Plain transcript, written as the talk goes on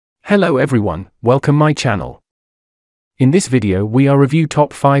Hello everyone, welcome my channel. In this video we are review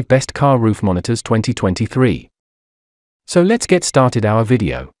top 5 best car roof monitors 2023. So let's get started our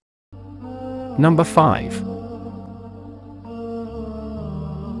video. Number 5.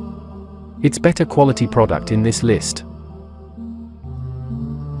 It's better quality product in this list.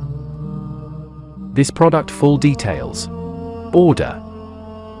 This product full details. Order.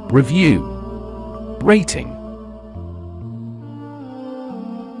 Review. Rating.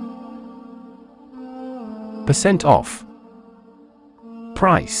 Percent off.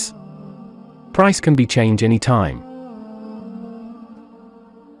 Price. Price can be changed anytime.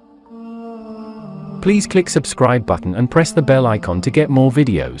 Please click subscribe button and press the bell icon to get more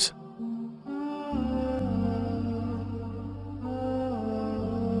videos.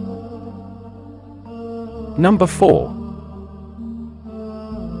 Number 4.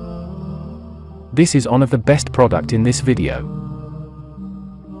 This is one of the best product in this video.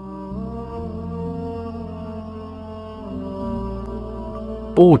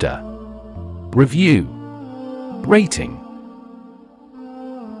 Order. Review. Rating.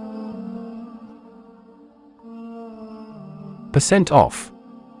 Percent off.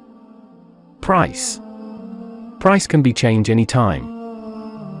 Price. Price can be changed anytime.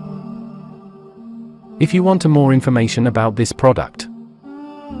 If you want more information about this product,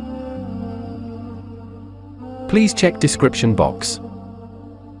 please check description box.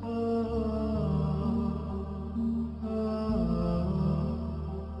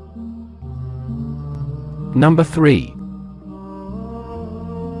 Number 3.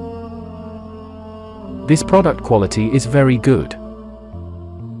 This product quality is very good.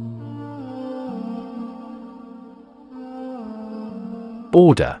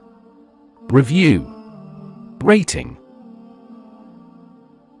 Order. Review. Rating.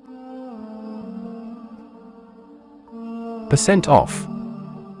 Percent off.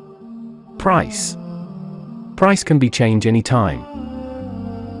 Price. Price can be changed anytime.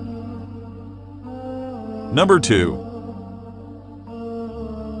 Number 2.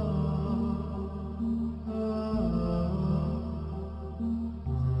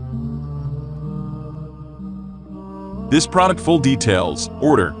 This product full details.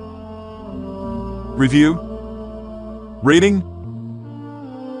 Order. Review. Rating.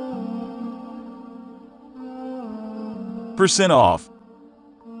 Percent off.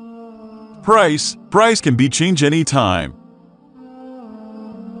 Price. Price can be changed anytime.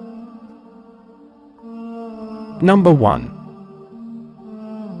 Number 1.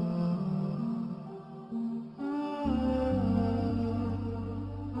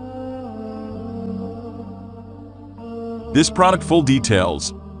 This product full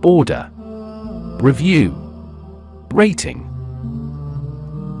details. Order. Review. Rating.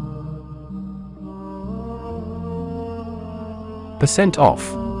 Percent off.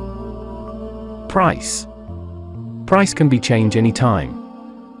 Price. Price can be changed anytime.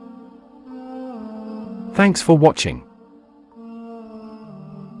 Thanks for watching.